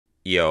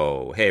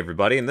Yo, hey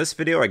everybody, in this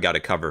video I gotta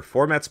cover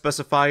format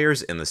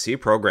specifiers in the C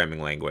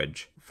programming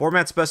language.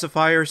 Format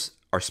specifiers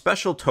are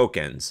special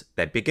tokens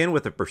that begin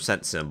with a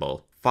percent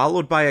symbol,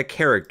 followed by a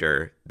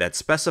character that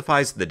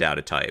specifies the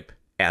data type,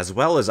 as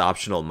well as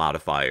optional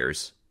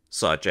modifiers,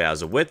 such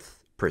as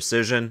width,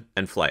 precision,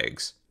 and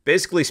flags.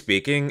 Basically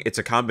speaking, it's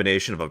a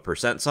combination of a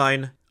percent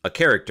sign, a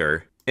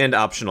character, and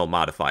optional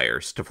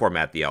modifiers to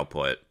format the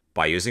output.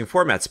 By using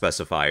format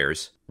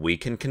specifiers, we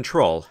can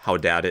control how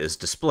data is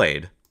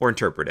displayed or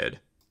interpreted.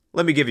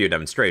 Let me give you a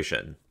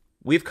demonstration.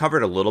 We've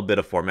covered a little bit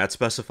of format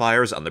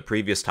specifiers on the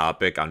previous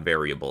topic on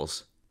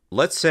variables.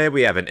 Let's say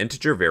we have an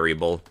integer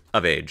variable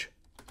of age.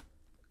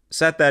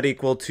 Set that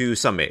equal to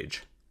some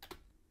age.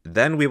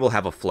 Then we will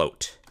have a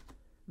float.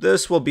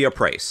 This will be a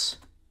price.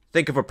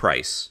 Think of a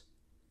price.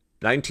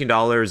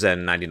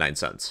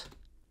 $19.99.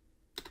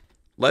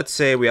 Let's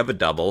say we have a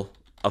double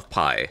of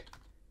pi.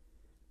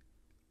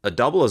 A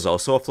double is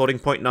also a floating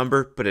point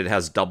number, but it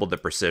has double the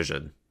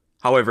precision.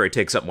 However, it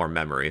takes up more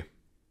memory.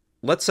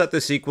 Let's set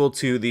this equal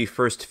to the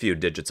first few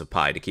digits of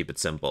pi to keep it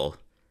simple.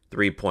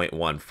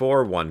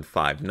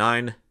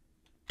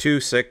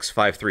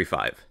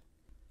 3.14159.26535.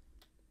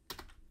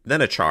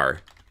 Then a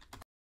char.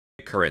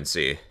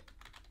 Currency.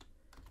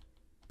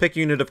 Pick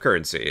unit of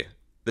currency.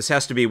 This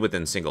has to be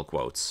within single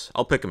quotes.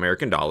 I'll pick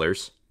American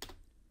dollars.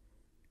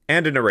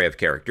 And an array of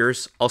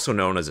characters, also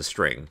known as a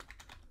string.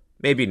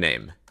 Maybe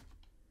name.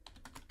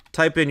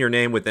 Type in your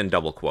name within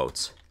double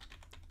quotes.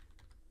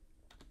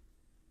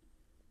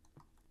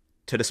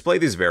 To display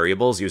these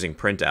variables using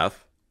printf,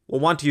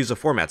 we'll want to use a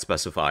format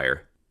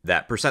specifier,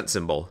 that percent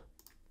symbol.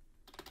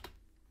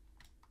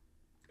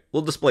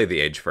 We'll display the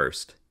age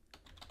first.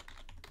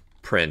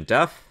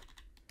 Printf,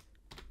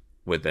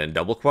 within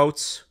double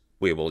quotes,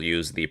 we will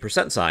use the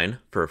percent sign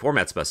for a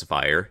format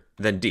specifier,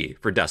 then D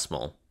for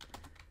decimal,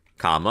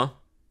 comma,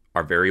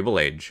 our variable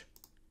age.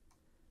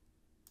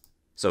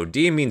 So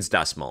D means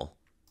decimal.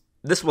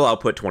 This will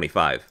output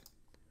 25.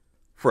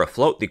 For a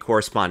float, the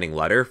corresponding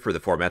letter for the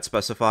format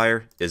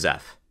specifier is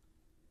F.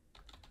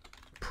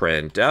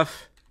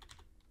 Printf,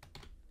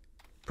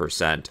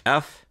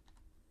 %F,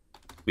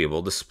 we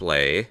will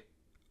display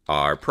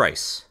our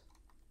price.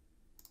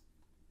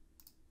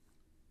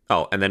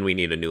 Oh, and then we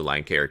need a new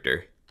line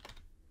character.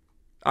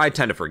 I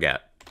tend to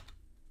forget.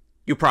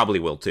 You probably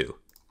will too.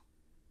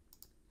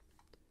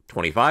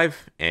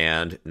 25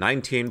 and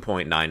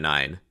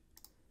 19.99.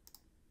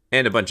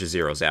 And a bunch of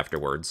zeros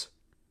afterwards.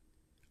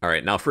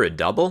 Alright, now for a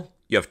double,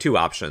 you have two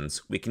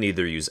options. We can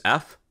either use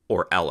F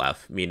or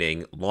LF,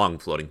 meaning long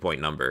floating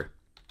point number.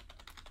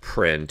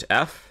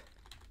 Printf,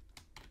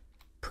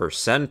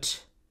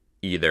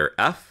 either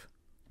F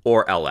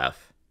or LF.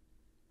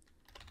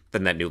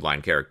 Then that new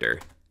line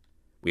character.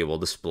 We will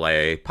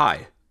display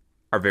pi,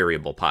 our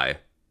variable pi.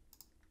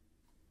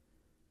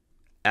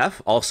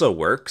 F also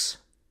works.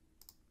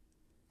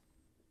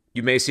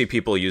 You may see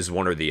people use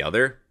one or the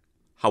other.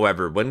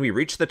 However, when we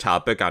reach the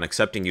topic on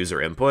accepting user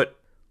input,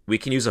 we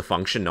can use a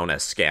function known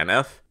as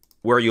scanf,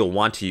 where you'll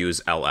want to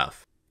use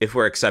LF, if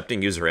we're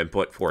accepting user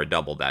input for a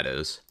double, that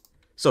is.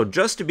 So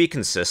just to be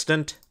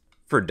consistent,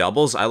 for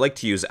doubles I like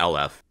to use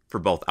LF for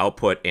both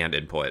output and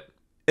input.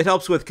 It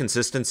helps with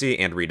consistency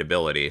and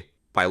readability.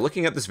 By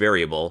looking at this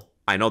variable,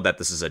 I know that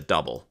this is a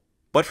double.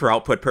 But for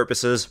output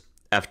purposes,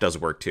 F does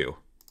work too.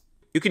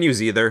 You can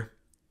use either.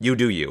 You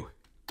do you.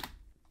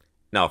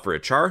 Now for a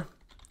char,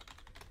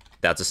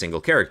 that's a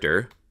single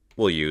character.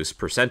 We'll use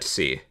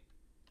 %C.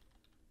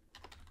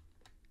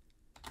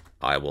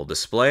 I will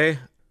display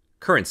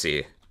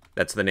currency.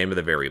 That's the name of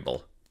the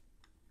variable.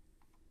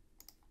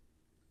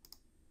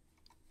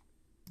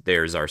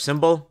 There's our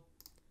symbol.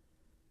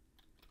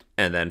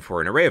 And then for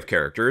an array of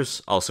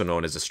characters, also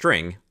known as a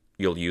string,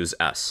 you'll use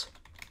S.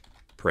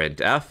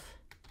 Printf,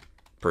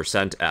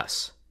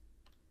 %S.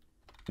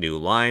 New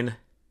line.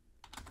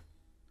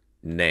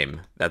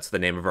 Name. That's the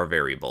name of our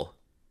variable.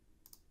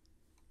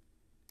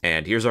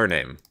 And here's our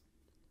name.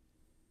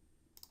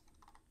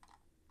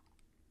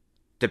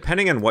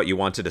 Depending on what you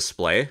want to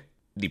display,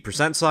 the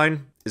percent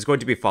sign is going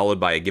to be followed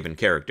by a given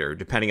character,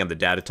 depending on the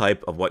data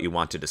type of what you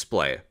want to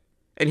display.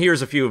 And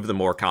here's a few of the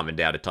more common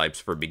data types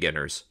for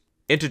beginners.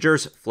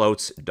 Integers,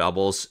 floats,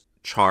 doubles,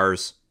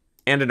 chars,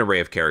 and an array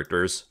of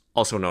characters,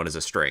 also known as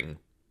a string.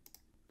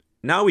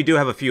 Now we do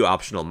have a few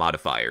optional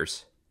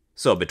modifiers.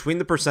 So between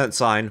the percent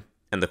sign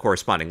and the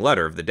corresponding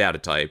letter of the data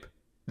type,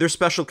 there's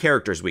special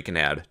characters we can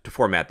add to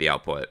format the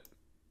output.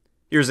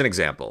 Here's an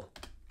example.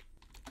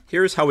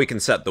 Here's how we can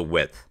set the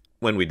width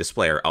when we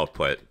display our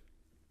output.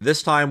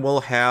 This time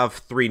we'll have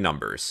three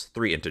numbers,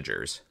 three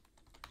integers.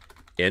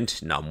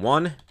 Int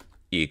num1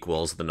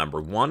 equals the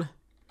number 1.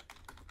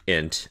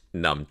 Int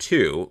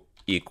num2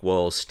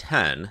 equals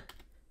 10.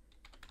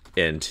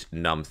 Int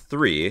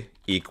num3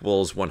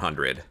 equals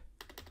 100.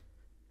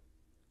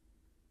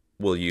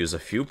 We'll use a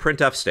few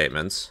printf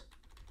statements.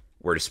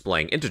 We're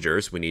displaying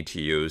integers, we need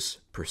to use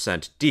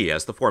 %D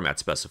as the format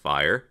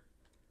specifier.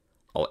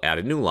 I'll add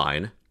a new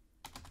line,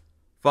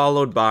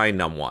 followed by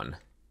num1.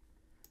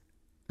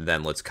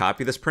 Then let's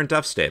copy this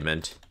printf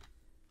statement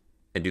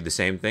and do the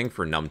same thing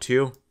for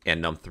num2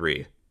 and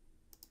num3.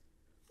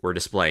 We're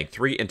displaying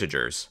 3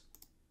 integers.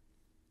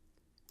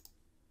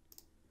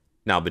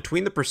 Now,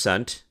 between the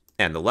percent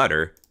and the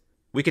letter,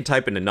 we can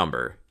type in a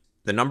number.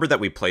 The number that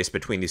we place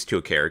between these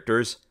two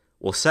characters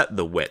will set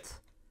the width.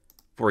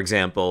 For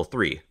example,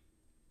 3.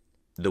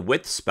 The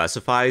width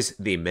specifies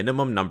the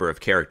minimum number of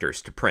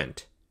characters to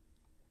print.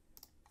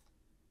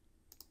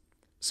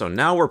 So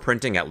now we're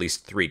printing at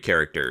least 3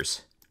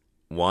 characters.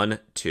 1,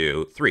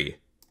 2, 3,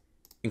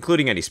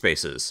 including any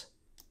spaces.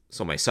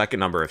 So my second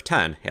number of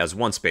 10 has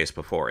 1 space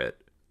before it.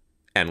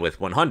 And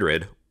with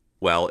 100,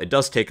 well, it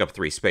does take up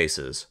 3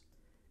 spaces.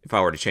 If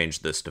I were to change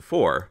this to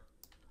 4,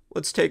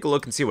 let's take a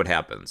look and see what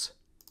happens.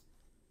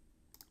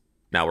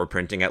 Now we're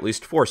printing at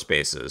least 4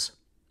 spaces.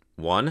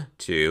 1,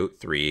 2,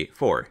 3,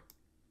 4.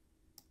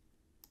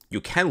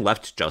 You can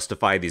left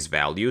justify these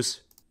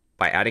values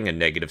by adding a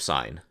negative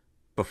sign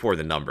before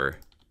the number.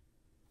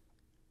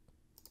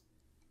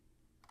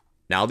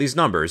 Now these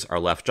numbers are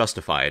left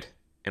justified,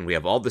 and we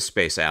have all the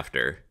space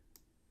after.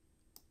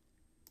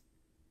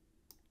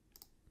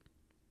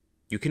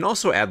 You can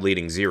also add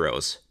leading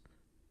zeros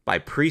by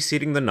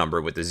preceding the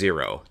number with a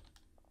 0.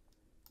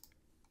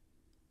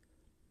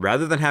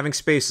 Rather than having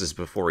spaces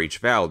before each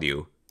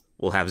value,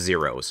 we'll have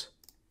zeros.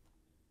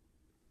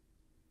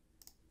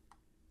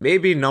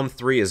 Maybe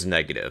num3 is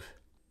negative.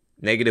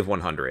 Negative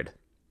 100.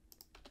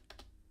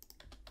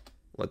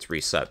 Let's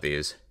reset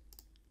these.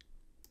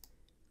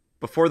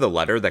 Before the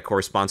letter that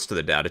corresponds to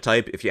the data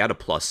type, if you add a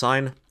plus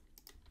sign,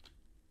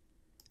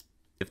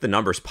 if the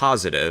number's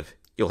positive,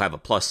 you'll have a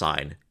plus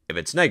sign. If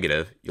it's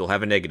negative, you'll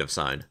have a negative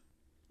sign.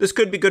 This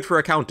could be good for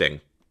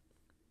accounting.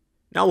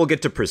 Now we'll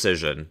get to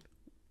precision.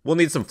 We'll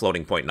need some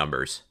floating point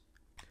numbers.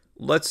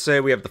 Let's say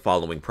we have the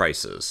following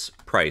prices.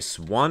 Price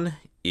 1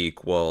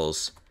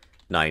 equals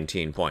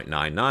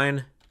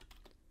 19.99.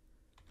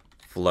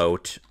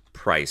 Float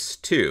price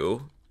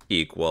 2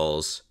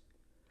 equals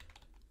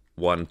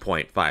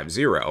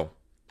 1.50.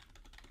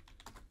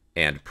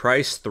 And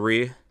price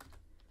 3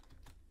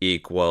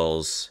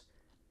 equals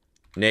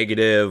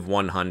negative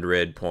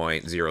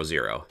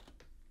 100.00.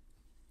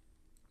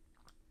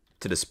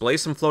 To display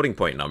some floating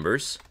point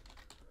numbers,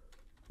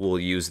 we'll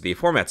use the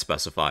format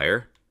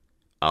specifier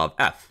of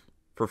f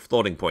for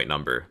floating point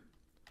number,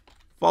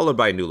 followed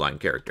by a new line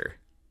character.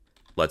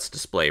 Let's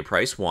display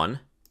price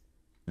 1,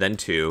 then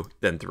 2,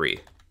 then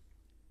 3.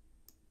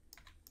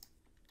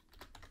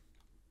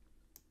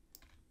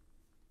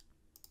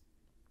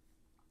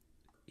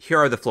 Here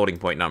are the floating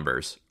point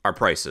numbers, our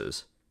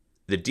prices.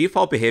 The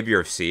default behavior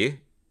of C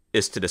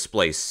is to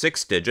display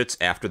 6 digits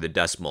after the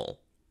decimal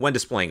when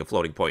displaying a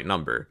floating point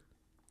number.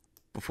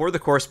 Before the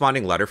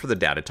corresponding letter for the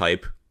data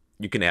type,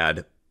 you can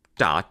add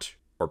dot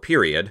or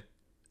period,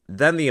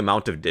 then the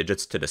amount of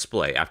digits to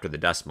display after the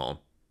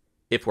decimal.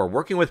 If we're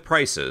working with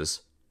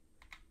prices,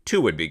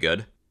 2 would be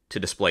good to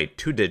display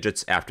 2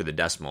 digits after the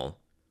decimal.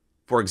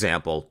 For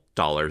example,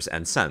 dollars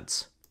and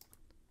cents.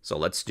 So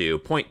let's do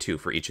 0.2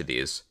 for each of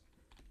these.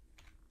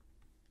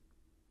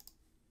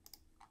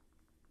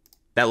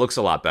 That looks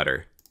a lot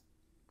better.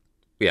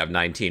 We have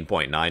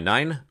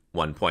 19.99,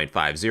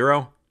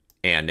 1.50,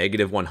 and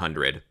negative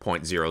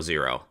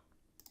 100.00.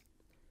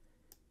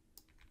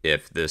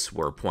 If this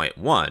were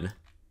 0.1,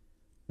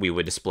 we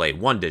would display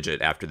 1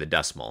 digit after the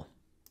decimal.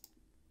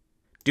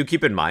 Do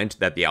keep in mind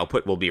that the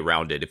output will be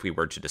rounded if we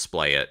were to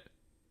display it.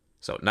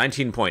 So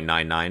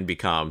 19.99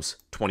 becomes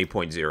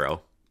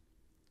 20.0.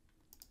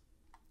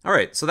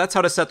 Alright, so that's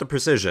how to set the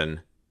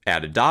precision.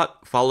 Add a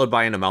dot, followed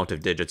by an amount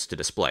of digits to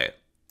display it.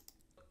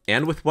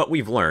 And with what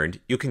we've learned,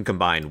 you can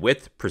combine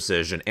width,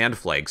 precision, and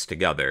flags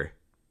together.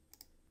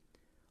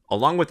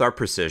 Along with our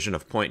precision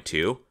of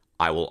 0.2,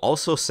 I will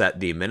also set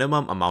the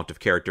minimum amount of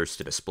characters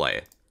to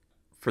display.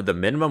 For the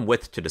minimum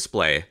width to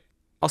display,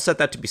 I'll set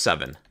that to be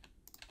 7.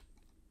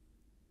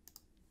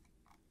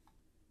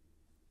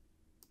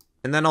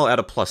 And then I'll add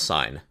a plus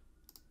sign.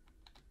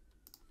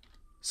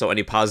 So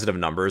any positive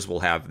numbers will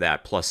have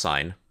that plus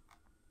sign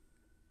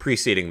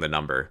preceding the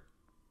number.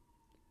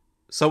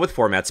 So with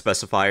format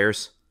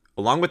specifiers,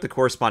 along with the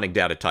corresponding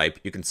data type,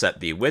 you can set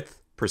the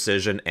width,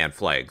 precision, and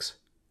flags.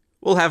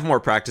 We'll have more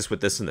practice with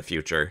this in the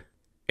future.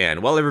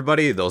 And well,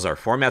 everybody, those are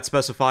format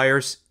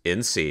specifiers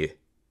in C.